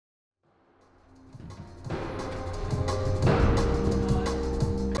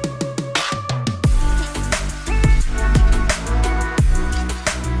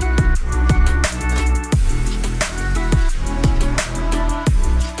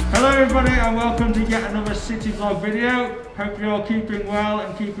Hello everybody and welcome to yet another City Bloc video. Hope you're all keeping well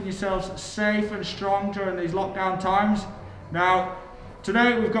and keeping yourselves safe and strong during these lockdown times. Now,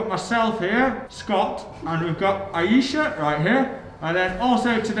 today we've got myself here, Scott, and we've got Ayesha right here. And then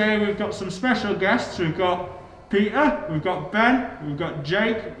also today we've got some special guests. We've got Peter, we've got Ben, we've got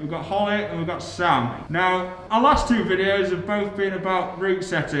Jake, we've got Holly, and we've got Sam. Now, our last two videos have both been about route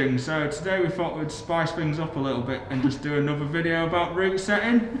setting, so today we thought we'd spice things up a little bit and just do another video about route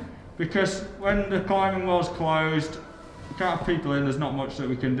setting, because when the climbing wall's closed, we can't have people in, there's not much that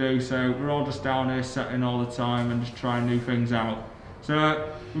we can do, so we're all just down here setting all the time and just trying new things out.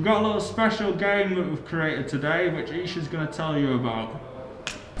 So, we've got a little special game that we've created today, which Isha's going to tell you about.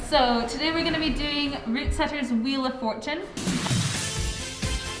 So today we're going to be doing Route Setter's Wheel of Fortune.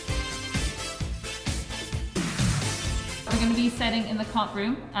 We're going to be setting in the comp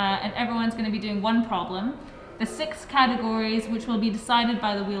room and everyone's going to be doing one problem. The 6 categories which will be decided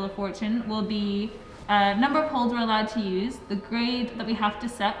by the Wheel of Fortune will be number of holds we're allowed to use, the grade that we have to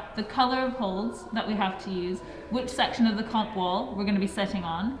set, the colour of holds that we have to use, which section of the comp wall we're going to be setting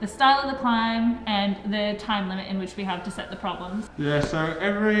on, the style of the climb, and the time limit in which we have to set the problems. Yeah, so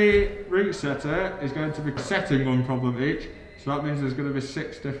every route setter is going to be setting one problem each, so that means there's going to be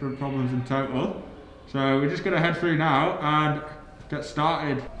 6 different problems in total. So we're just going to head through now and get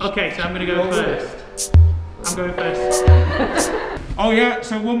started. Okay, so I'm going to go first. I'm going first. Oh yeah,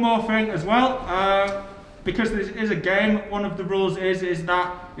 so one more thing as well, because this is a game, one of the rules is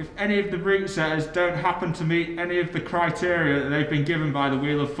that if any of the route setters don't happen to meet any of the criteria that they've been given by the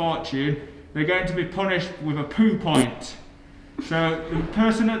Wheel of Fortune, they're going to be punished with a poo point. So the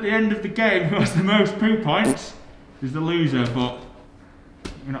person at the end of the game who has the most poo points is the loser, but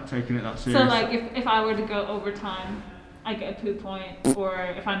we're not taking it that serious. So like if I were to go overtime, I get a poo point, or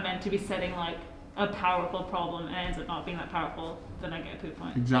if I'm meant to be setting like a powerful problem and it ends up not being that powerful, then I get a poo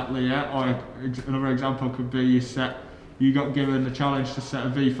point. Exactly, yeah. Or another example could be you got given the challenge to set a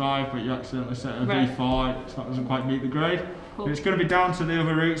V5, but you accidentally set a V4, so that doesn't quite meet the grade. Cool. It's going to be down to the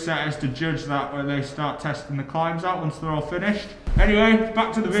other route setters to judge that when they start testing the climbs out once they're all finished. Anyway,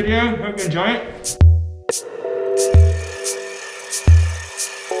 back to the video. Hope you enjoy it.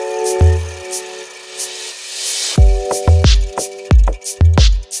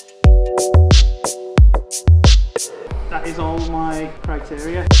 That is all my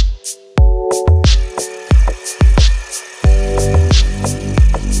criteria.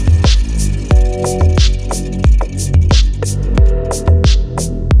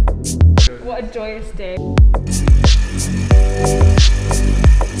 What a joyous day.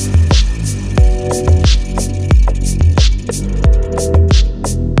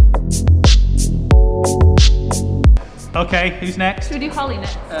 Okay, who's next? Should we do Holly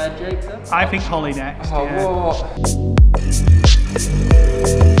next? Jake, sir? I think Holly next. Oh, yeah. whoa.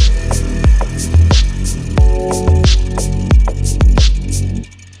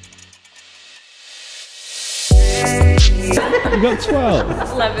 You got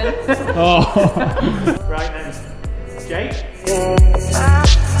 12? 11. Oh. Right then, Jake.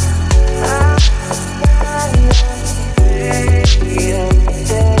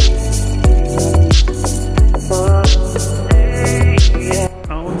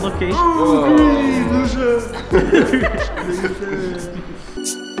 Oh, unlucky. Oh, loser.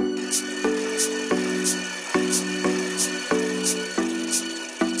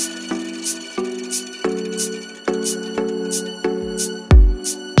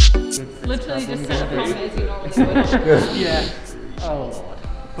 Literally just set a problem as you normally would. Yeah. Oh Lord.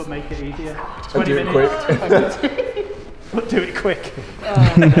 But make it easier. 20 do it minutes. quick. But do it quick.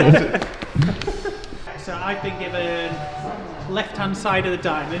 So I've been given left-hand side of the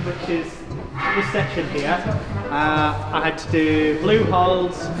diamond, which is this section here. I had to do blue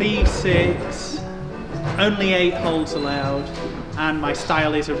holds, V6, only 8 holds allowed, and my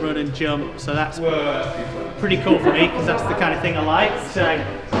style is a run and jump, so that's pretty cool for me because that's the kind of thing I like. So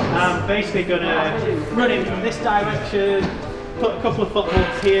I'm basically going to run in from this direction, put a couple of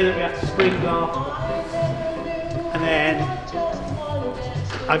footholds here that we have to spring off, and then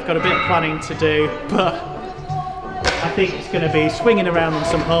I've got a bit of planning to do, but I think it's going to be swinging around on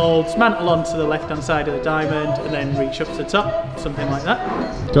some holds, mantle onto the left hand side of the diamond, and then reach up to the top, something like that.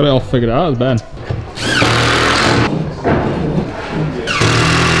 Got it all figured out, Ben.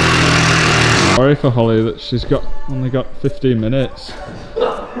 Sorry for Holly that she's only got 15 minutes. An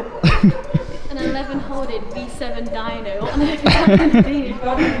 11-holded V7 Dyno.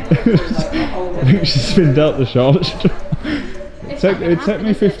 I think she's been dealt the shortest. It took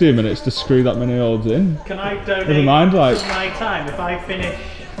me 15 minutes to screw that many holds in. Can I donate Never mind, like, my time if I finish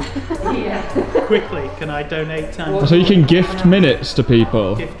Yeah. Quickly, can I donate time? So you can gift minutes to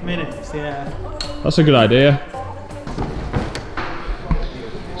people. Gift minutes, yeah. That's a good idea.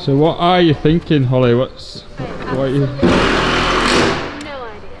 So what are you thinking, Holly? What are you? No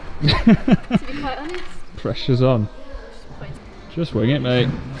idea. To be quite honest. Pressure's on. Just wing it, mate.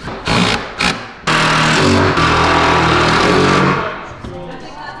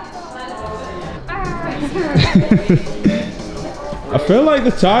 I feel like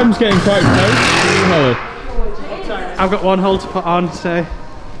the time's getting quite close, Holly. I've got one hole to put on, so...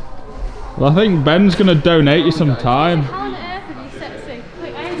 Well, I think Ben's going to donate you some time. How on earth have you set so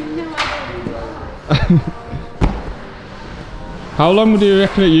quick? I have no idea. How long do you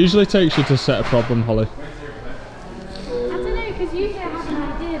reckon it usually takes you to set a problem, Holly? I don't know, because usually I have an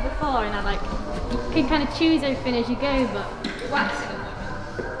idea before and I like can kind of choose everything as you go, but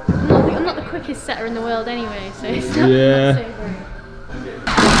I'm not the quickest setter in the world anyway, so it's not, Yeah. not so great.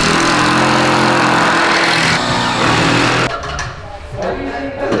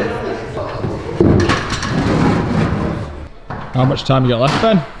 How much time you got left,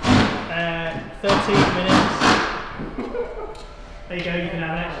 Ben? 13 minutes. There you go, you can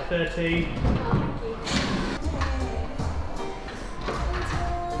have it. 13.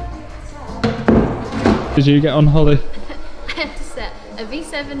 Did you get on, Holly? I had to set a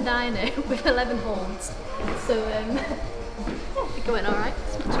V7 Dyno with 11 holds, so I think it went alright.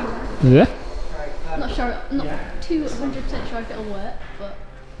 It's not too bad. Yeah. I'm not sure, I'm not 200% sure if it'll work, but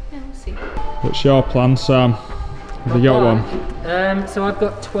yeah, we'll see. What's your plan, Sam? Have you got one? So I've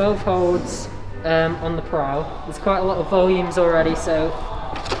got 12 holds on the prow. There's quite a lot of volumes already, so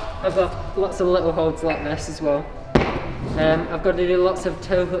I've got lots of little holds like this as well. I've got to do lots of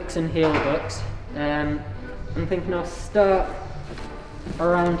toe hooks and heel hooks. I'm thinking I'll start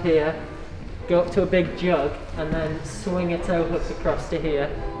around here, go up to a big jug, and then swing a toe hook across to here,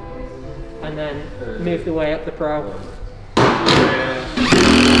 and then move the way up the prow.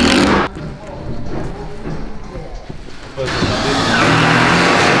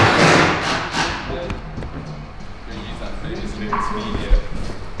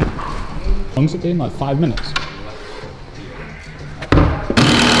 How long's it been? Like 5 minutes?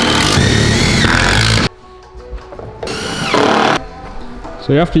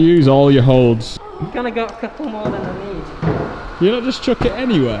 So you have to use all your holds. I've kind of got a couple more than I need. You don't just chuck it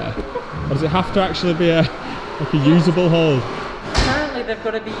anywhere? Or does it have to actually be like a usable hold? Apparently they've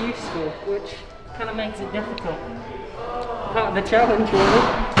got to be useful, which kind of makes it difficult. Part of the challenge, really.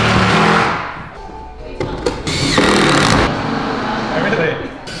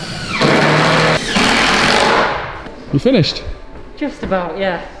 You finished? Just about,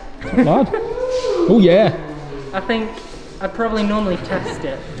 yeah. Lad. Oh yeah. I think I'd probably normally test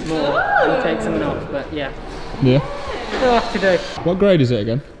it more and take something off, but yeah. Yeah. We'll have to do. What grade is it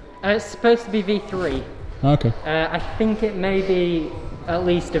again? It's supposed to be V3. Okay. I think it may be at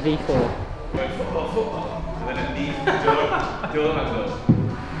least a V4.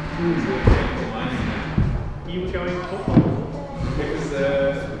 You were going football?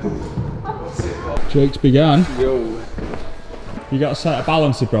 Jake's began. Yo. You got a set of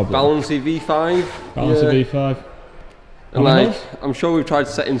balancey problem. Balancey V5. Balancey V5. And like, I'm sure we've tried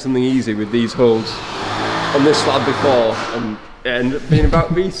setting something easy with these holds on this slab before, and it ended up being about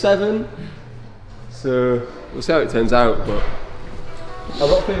V7. So we'll see how it turns out, but I'm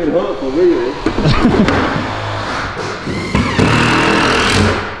not feeling hopeful, really.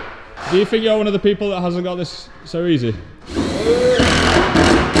 Do you think you're one of the people that hasn't got this so easy?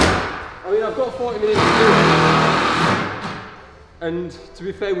 I mean, I've got 40 minutes to do it. And to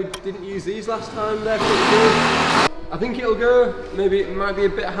be fair, we didn't use these last time, they're pretty good. I think it'll go. Maybe it might be a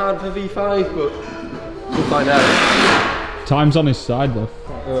bit hard for V5, but we'll find out. Time's on his side though.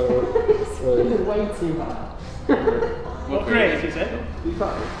 Way too hard. What grade is it?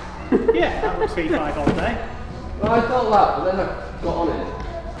 V5? Yeah, that looks V5 all day. Well, I thought that, but then I got on it.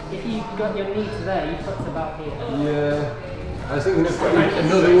 If you got your knee to there, you put about here. Yeah. I was thinking of putting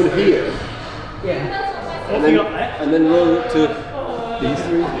another one here. Yeah. What have you got there? And then roll up to these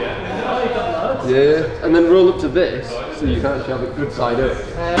three. Oh, you've got loads. Yeah. And then roll up to this, so you can actually have it good side up.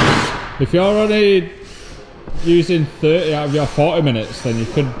 If you're only using 30 out of your 40 minutes, then you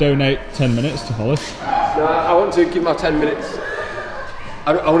could donate 10 minutes to Holly. No, I want to give my 10 minutes.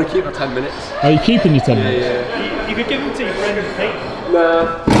 I want to keep my 10 minutes. Are you keeping your 10 minutes? Yeah. You could give them to your friend Pete.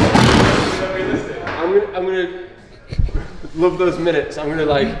 Nah. I'm gonna love those minutes. I'm gonna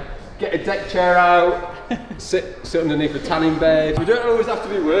like get a deck chair out, sit underneath a tanning bed. We don't always have to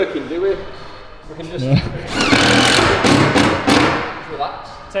be working, do we? We can just, just relax.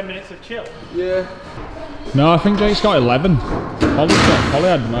 10 minutes of chill. Yeah. No, I think Jake's got 11. Holly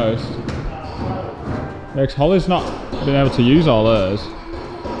had the most. Yeah, 'cause Holly's not been able to use all hers. So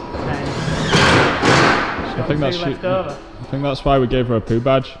I think that's why we gave her a poo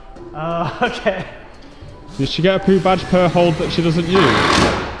badge. Oh, okay. Did she get a poo badge per hold that she doesn't use?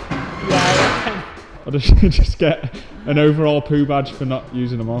 Yeah, I reckon. Or does she just get an overall poo badge for not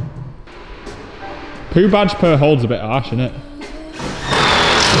using them all? Poo badge per hold's a bit harsh, isn't it?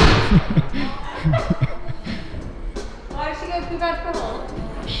 Why did she get a poo badge per hold?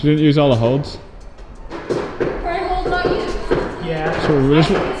 She didn't use all the holds. Per hold not used? Yeah. So we I just,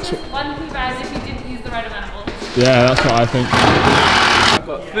 think it's just one poo badge if you didn't use the right amount of holds. yeah, that's what I think. I've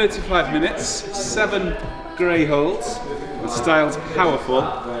got 35 minutes, 7 grey holds, the style's powerful,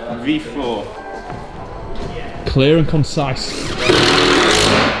 V4. Clear and concise.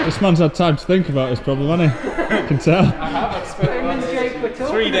 This man's had time to think about this problem, hasn't he? I can tell. I have, I've spent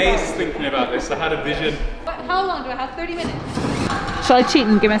 3 days thinking about this, I had a vision. How long do I have? 30 minutes. Shall I cheat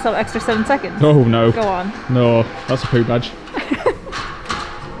and give myself extra 7 seconds? Oh no. Go on. No, that's a poo badge.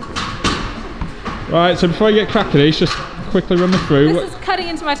 Right, so before you get cracking, let's just quickly run me through. This is cutting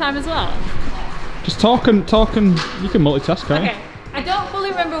into my time as well. Just talk and you can multitask, can't Okay. I don't fully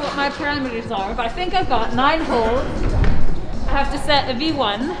remember what my parameters are, but I think I've got 9 holds. I have to set a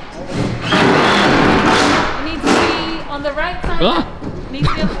V1. It needs to be on the right side. Ah. It needs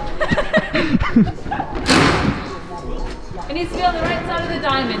to be on It needs to be on the right side of the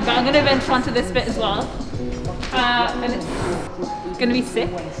diamond, but I'm going to venture onto this bit as well. And it's going to be 6.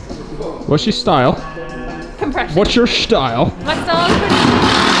 What's your style? Compression. What's your style? My style is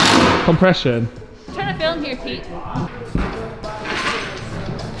pretty... Compression. I'm trying to film here, Pete.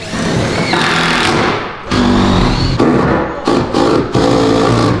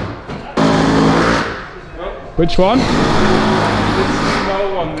 Which one? This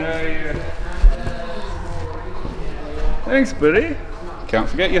small one there, yeah. Thanks, buddy. Can't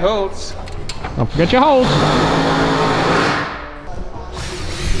forget your holds. Don't forget your holds.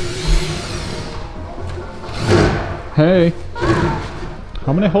 Hey.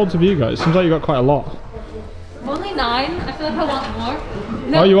 How many holds have you got? It seems like you got quite a lot. Only 9. I feel like I want more.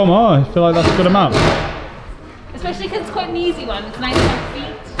 No. Oh, you want more? I feel like that's a good amount. Especially because it's quite an easy one. It's 95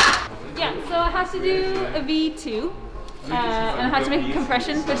 feet. Yeah, so I have to do a V2. And I have to make a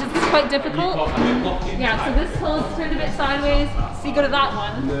compression, which is quite difficult. Yeah, so this hold's turned a bit sideways, so you go to that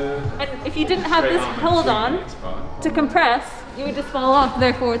one. And if you didn't have this hold on to compress, you would just fall off,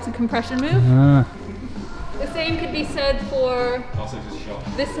 therefore it's a compression move. Ah. The same could be said for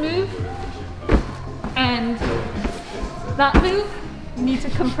this move and that move. You need to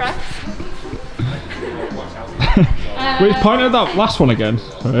compress. Wait, point at that last one again.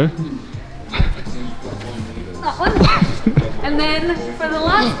 Sorry. That one. And then for the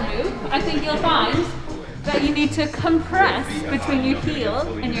last move, I think you'll find that you need to compress between your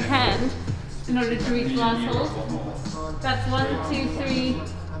heel and your hand in order to reach the last hold. That's 1, 2, 3,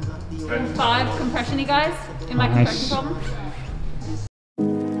 4, 5 compression-y guys in my compression problem.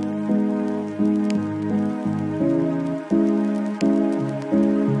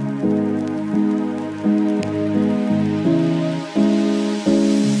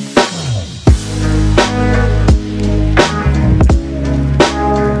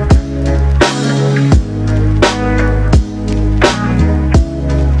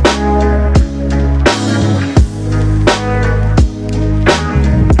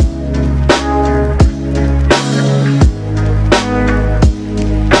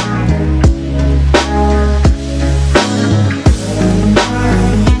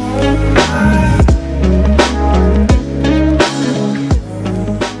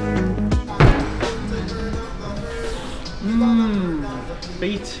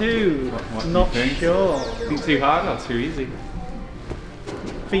 V2, not sure. Think too hard or too easy?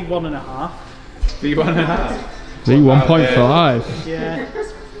 V1.5. V1.5. V1.5. Yeah.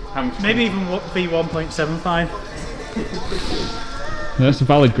 Maybe even V1.75. Yeah, that's a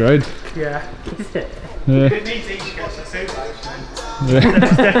valid grade. Yeah. Yeah. It needs each gets a 2 actually. Yeah.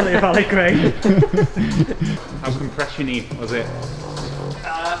 That's definitely a valid grade. How compression-y was it?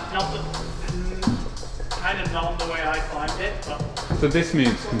 Kind of not the way I climbed it, but So this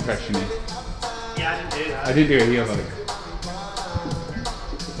move's compression-y. yeah, I didn't do that. I didn't do a heel hook.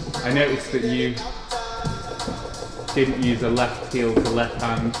 I noticed that you didn't use a left heel to left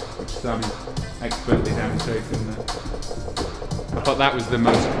hand, which Sam expertly demonstrating there. I thought that was the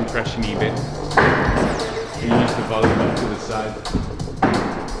most compression-y bit. You used the volume up to the side.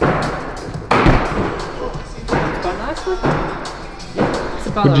 Quite nicely. It's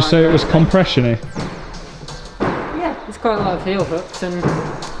about Would you right. say it was compression-y? Yeah, there's quite a lot of heel hooks and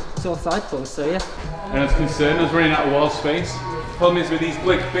sort of side pulls, so yeah. and I was concerned I was running out of wall space. Problem is with these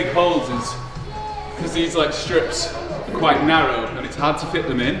big holes is because these like strips are quite narrow and it's hard to fit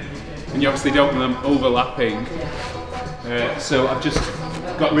them in, and you obviously don't want them overlapping. So I've just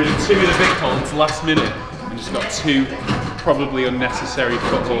got rid of 2 of the big holes last minute and just got 2 probably unnecessary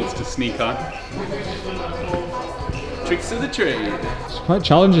footholds to sneak on. Tricks of the trade. It's quite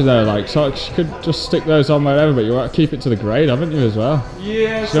challenging though, like, so you could just stick those on wherever, but you want to keep it to the grade, haven't you, as well?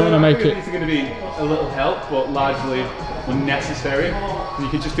 Yeah, so you don't want to make it... These are going to be a little help, but largely unnecessary. You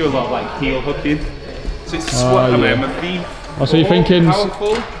could just do a lot of like heel hooking. So it's squat, Oh, so you're thinking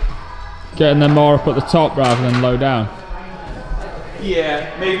powerful. Getting them more up at the top rather than low down?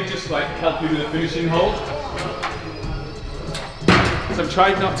 Yeah, maybe just like help you with a finishing hold. So I've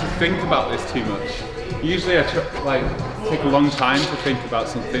tried not to think about this too much. Usually I take a long time to think about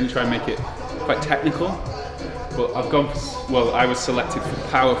something, try and make it quite technical. But I've gone for, well, I was selected for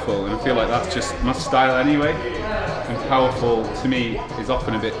powerful, and I feel like that's just my style anyway. And powerful to me is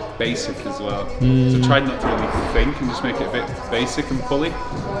often a bit basic as well. So I tried not to really think and just make it a bit basic and pulley,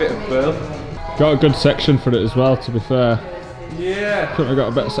 a bit of burl. Got a good section for it as well, to be fair. Yeah. Couldn't have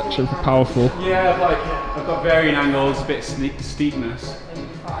got a better section for powerful. Yeah, I've got varying angles, a bit of steepness.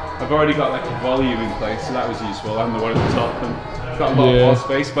 I've already got like a volume in place, so that was useful, and the one at the top. And got a lot of wall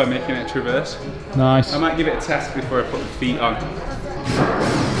space by making it traverse. Nice. I might give it a test before I put the feet on.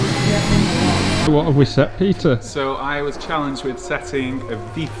 What have we set, Peter? So I was challenged with setting a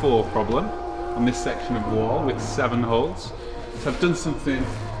V4 problem on this section of wall with 7 holes. So I've done something,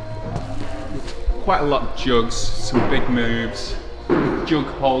 quite a lot of jugs, some big moves, jug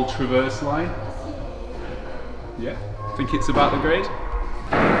hole traverse line. Yeah, I think it's about the grade.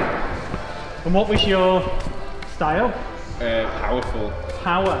 And what was your style? Powerful.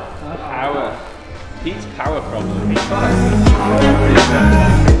 Power. Power. Pete's power problem.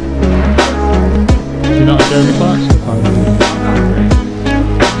 You're not a Jeremy Clarkson fan?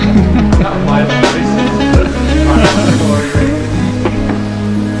 Not violent racist.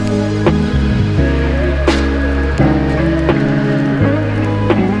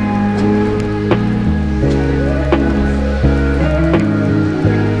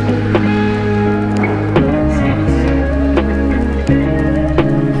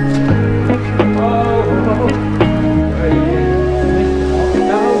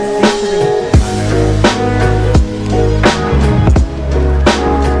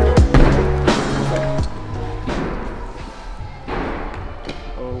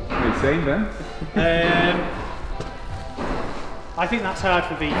 I think that's hard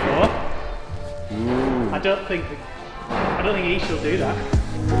for V4. I don't think Ayesha will do that.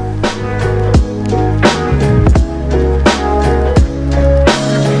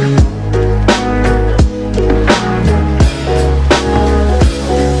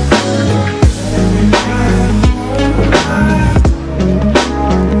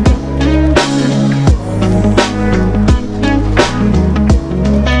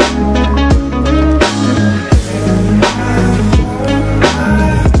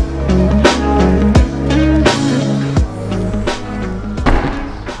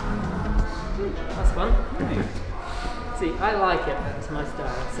 I like it, that's my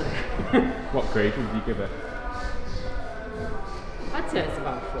style, so... What grade would you give it? I'd say it's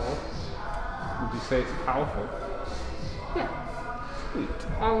about 4. Would you say it's powerful? Yeah. Sweet.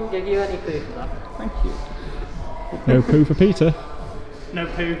 I won't give you any poo for that. Thank you. No poo for Peter. No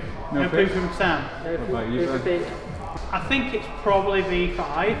poo. No No poo from Sam. No What about you, poo for Ben? Peter. I think it's probably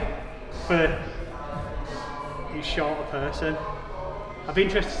V5 for a shorter person. I'd be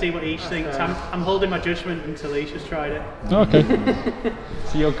interested to see what Ayesha thinks. I'm holding my judgment until Ayesha's tried it. Okay.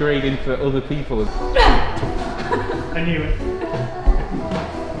 So you're grading for other people? I knew it.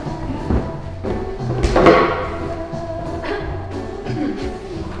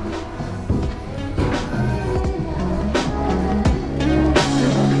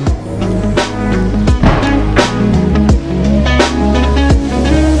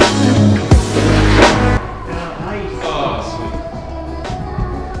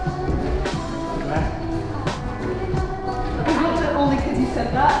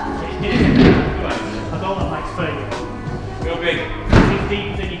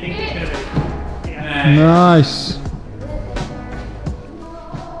 Nice.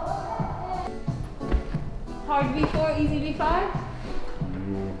 Hard V4, easy V5?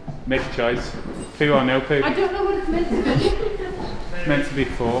 Make a choice. Poo or no poo? I don't know what it's meant to be. It's meant to be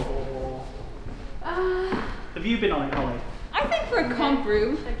 4. Have you been on it, Holly? I think for a comp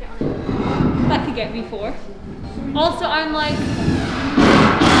room, that could get V4. Also, I'm like,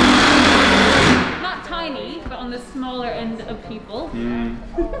 not tiny, but on the smaller end of people. people.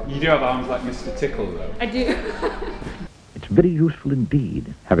 You do have arms like Mr. Tickle though. I do. It's very useful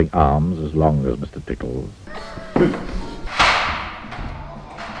indeed, having arms as long as Mr. Tickle's.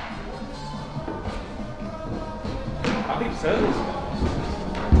 I think so.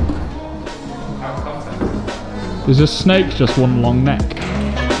 Out of context. Is a snake just one long neck?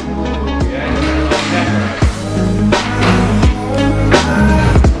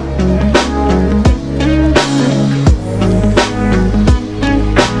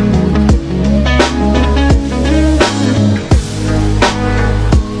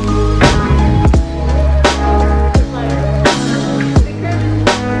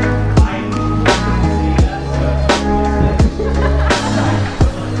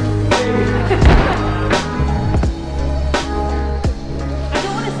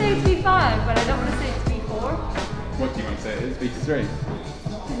 V3.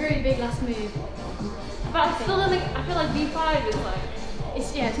 It's a very big last move. But I still don't think, I feel like V5 is like...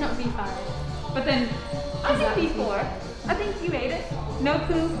 It's not V5. But then, I think V4. I think you made it. No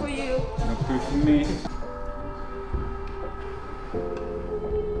poo for you. No poo for me.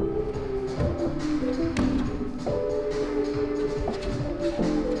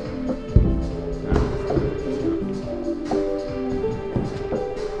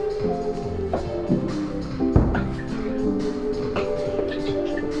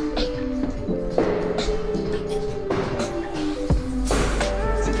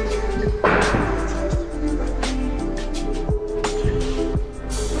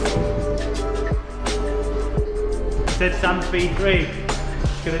 Said Sam's V3.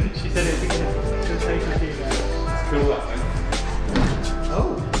 She said it's going to take a few guys. It's cool, that thing.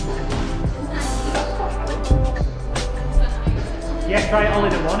 Oh. Yeah, try it all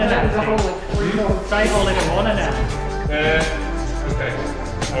in one and out. Try it all in one and out. Okay.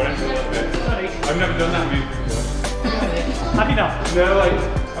 I went a little bit. Sorry. I've never done that move before. Have you not? No, like,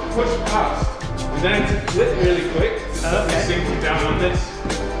 I pushed past, and then to flip really quick, to Okay. sinking down on this,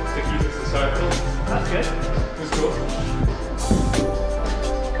 to keep us a circle. That's good. It was cool.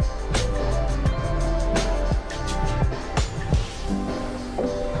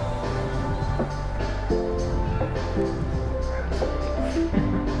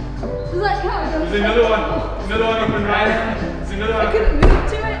 There's another one up and right. There's another one. I couldn't move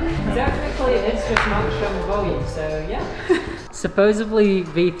to it. Technically it's just not showing volume, so yeah. Supposedly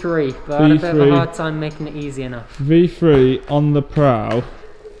V3, but I had a bit of a hard time making it easy enough. V3 on the prow,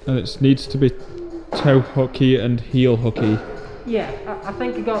 and it needs to be toe hooky and heel hooky. Yeah, I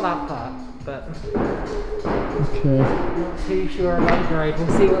think I got that part, but Okay. not too sure about grade.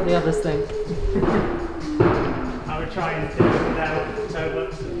 We'll see what the others think. I would try and do it without toe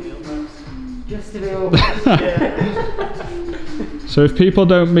hooks and heel hooks. Just to be all Yeah. So if people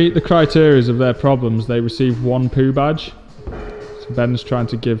don't meet the criteria of their problems, they receive one poo badge. So Ben's trying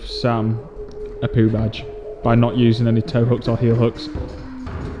to give Sam a poo badge by not using any toe hooks or heel hooks.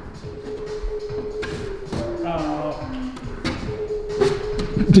 Oh.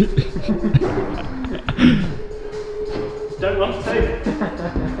 Don't want to.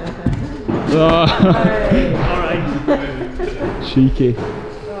 Oh, Alright. cheeky.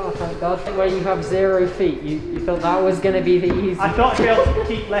 Oh, thank God. Where you have 0 feet, you thought that was going to be the easy. I thought I'd be able to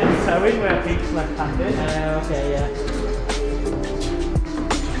keep left toe in where Pete's left-handed. Okay, yeah.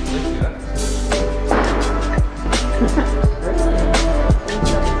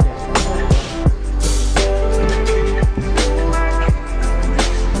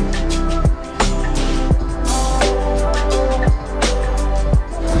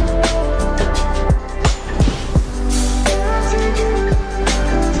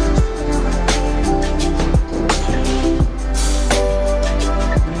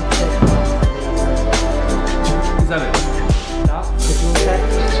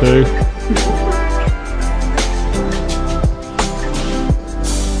 Two.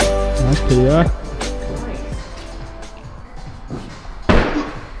 Nice PR.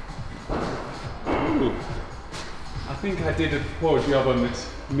 I think I did a poor job on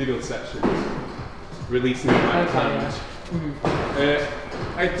this middle section, releasing my hand.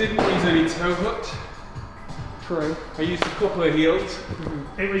 I didn't use any toe hooks. True. I used a couple of heels.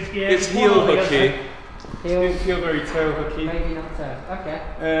 It was, yeah. It's heel hooky. Heel. Didn't feel very toe hooky. Maybe not toe. Okay.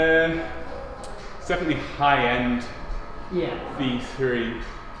 It's definitely high end Yeah. V3,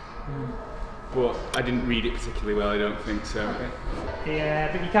 but I didn't read it particularly well. I don't think so. Okay.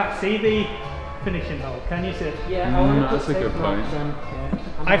 Yeah, but you can't see the finishing hole, can you, Sid? Yeah, I want to that's a good point.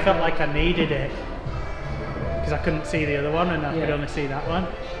 I felt like I needed it because I couldn't see the other one and I could only see that one.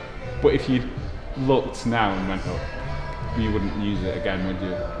 But if you looked now and went up, you wouldn't use it again, would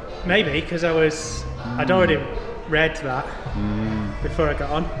you? Maybe because I'd already read that before I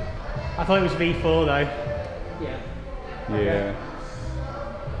got on. I thought it was V4 though. Yeah. Yeah.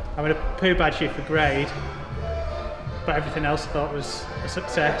 I'm going to poo badge you for grade, but everything else I thought was a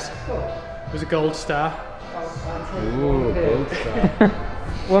success. It was a gold star. Ooh, gold star.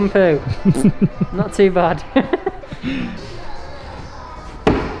 1 poo. Not too bad.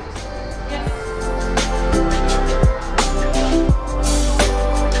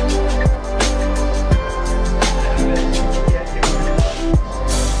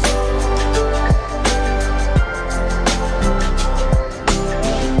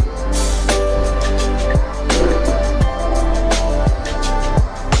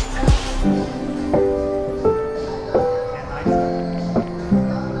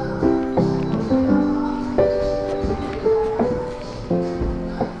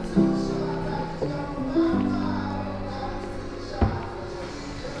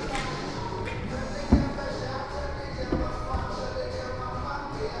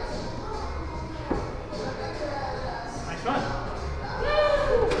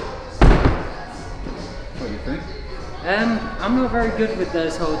 I'm not very good with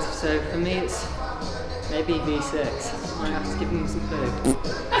those holds, so for me it's maybe V6. I might have to give him some poo.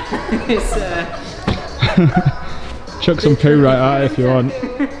 It's, Chuck some poo right at it if you want.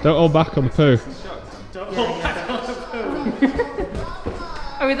 Don't hold back on the poo.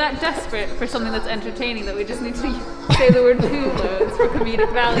 Are we that desperate for something that's entertaining that we just need to say the word poo loads for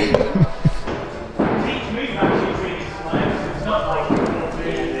comedic value? Each move actually is really slow. It's not like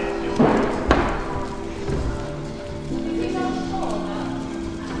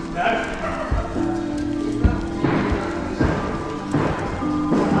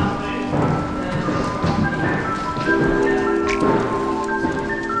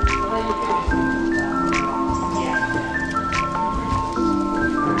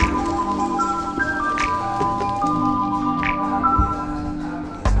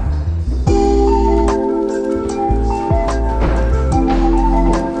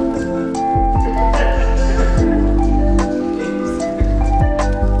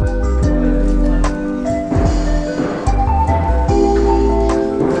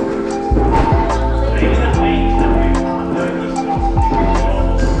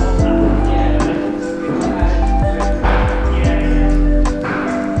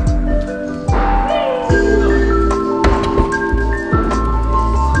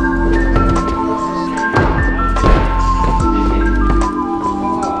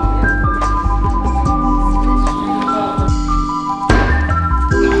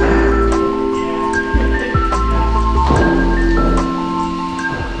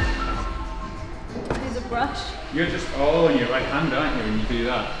You're just all on your right hand, aren't you, when you do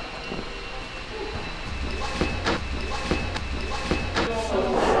that?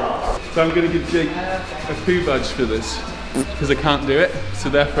 So I'm going to give Jake a poo badge for this, because I can't do it, so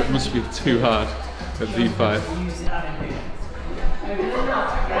therefore it must be too hard at V5.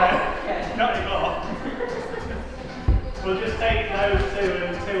 Not anymore. We'll just take those two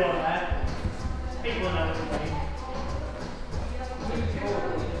and two on there. People know what I mean.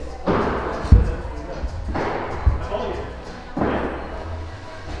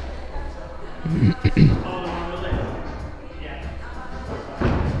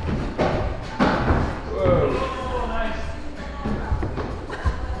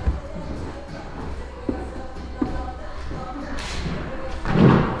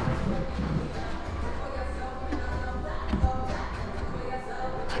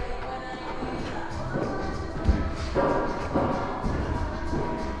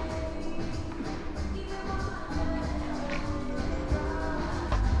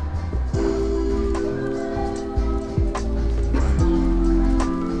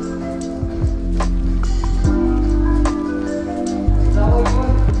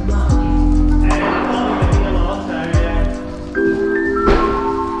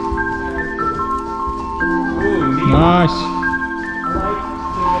 Nice.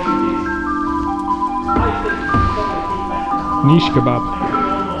 Niche kebab.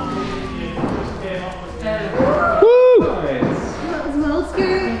 Woo! That was well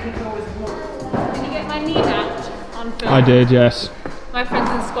scooped. Did you get my knee wrapped on film? I did, yes. My friends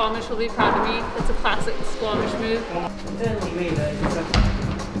in Squamish will be proud of me. It's a classic Squamish move.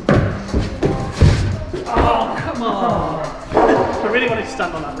 Oh, come on! I really wanted to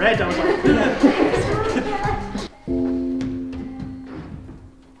stand on that red. I was like,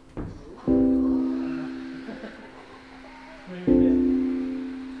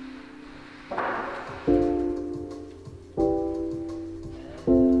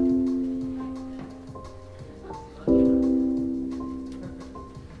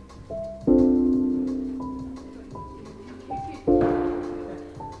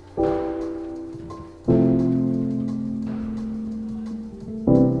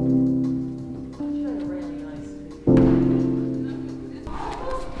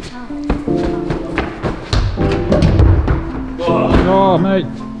 Oh, mate.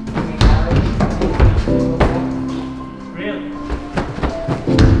 Really?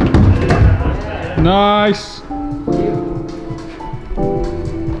 Nice.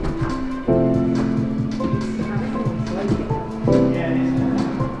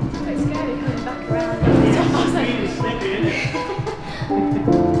 It's scary coming back around. It's really slippy, isn't it?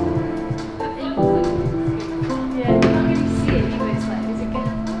 Yeah, you can't really see it anyway. It's like, is it good?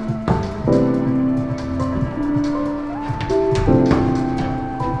 Only by one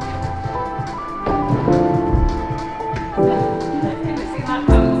grade. So it's going to be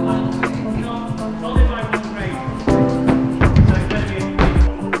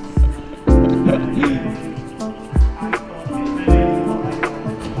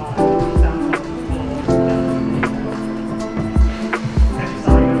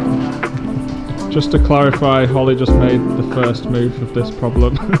Just to clarify, Holly just made the first move of this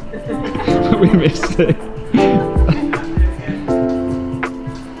problem. We missed it.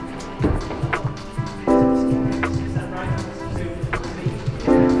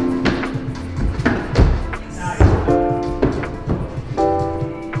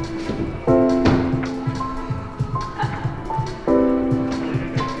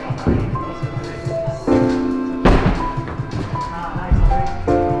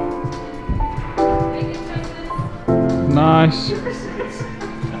 Nice.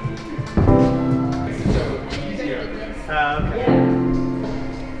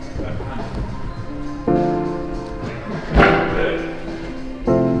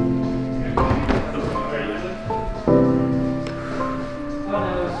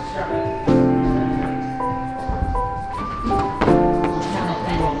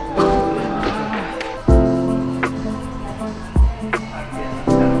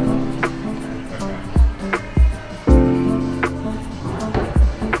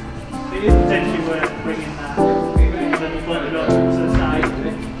 It is potentially worth bringing that little button up to the side.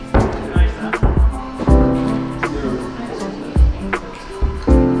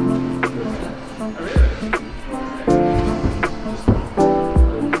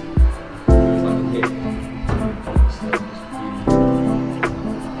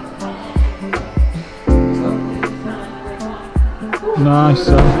 Nice that. Nice.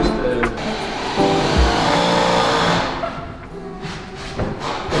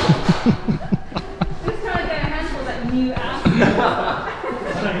 Just trying to get a handful of that new app.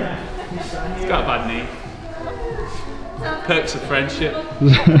 He's got a bad knee. Perks of friendship.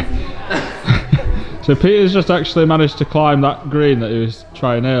 So Peter's just actually managed to climb that green that he was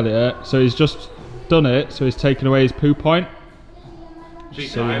trying earlier. So he's just done it. So he's taken away his poo point. V5.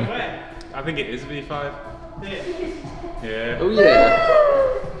 So, I think it is V5. Yeah. Oh yeah.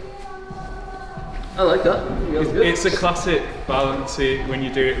 I like that. It's a classic balance. When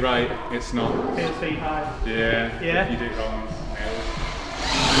you do it right, it's not. Feels feet high. Yeah. Yeah. If you do it wrong, nails.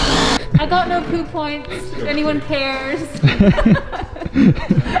 I got no poo points. If anyone cares.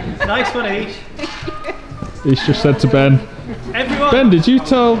 Nice one, Aish. he's just said to Ben, Everyone. Ben, did you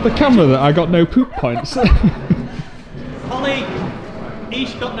tell the camera that I got no poop points? Holly.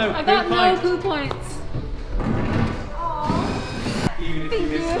 Aish got no I got poo no points. poo points. Even if you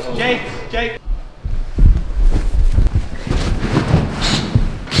miss the hole. Jake.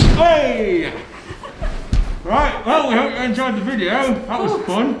 Hey! Right, well, we hope you enjoyed the video. That was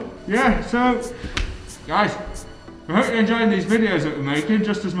fun. Yeah, so, guys, we hope you're enjoying these videos that we're making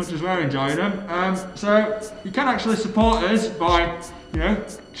just as much as we're enjoying them. So, you can actually support us by,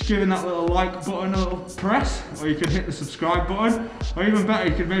 just giving that little like button a little press, or you can hit the subscribe button, or even better,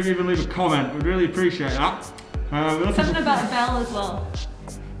 you could maybe even leave a comment. We'd really appreciate that. Something about a bell as well.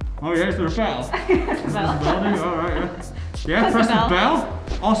 Oh yeah, is there a bell? Bell. Alright, yeah. Yeah, press the bell.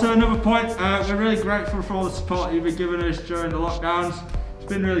 Also, another point, we're really grateful for all the support you've been giving us during the lockdowns. It's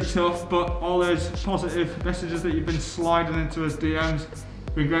been really tough, but all those positive messages that you've been sliding into us DMs have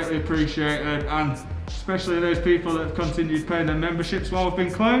been greatly appreciated, and especially those people that have continued paying their memberships while we've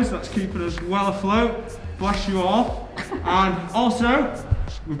been closed. That's keeping us well afloat. Bless you all. And also,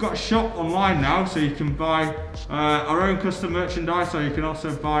 we've got a shop online now, so you can buy our own custom merchandise, or you can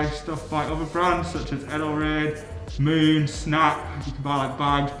also buy stuff by other brands such as Edelraid, Moon, Snap. You can buy like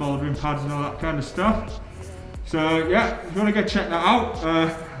bags, bouldering pads and all that kind of stuff. So yeah, if you want to go check that out,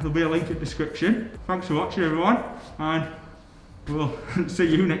 there'll be a link in the description. Thanks for watching everyone, and we'll see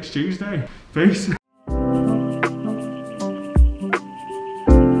you next Tuesday. Peace.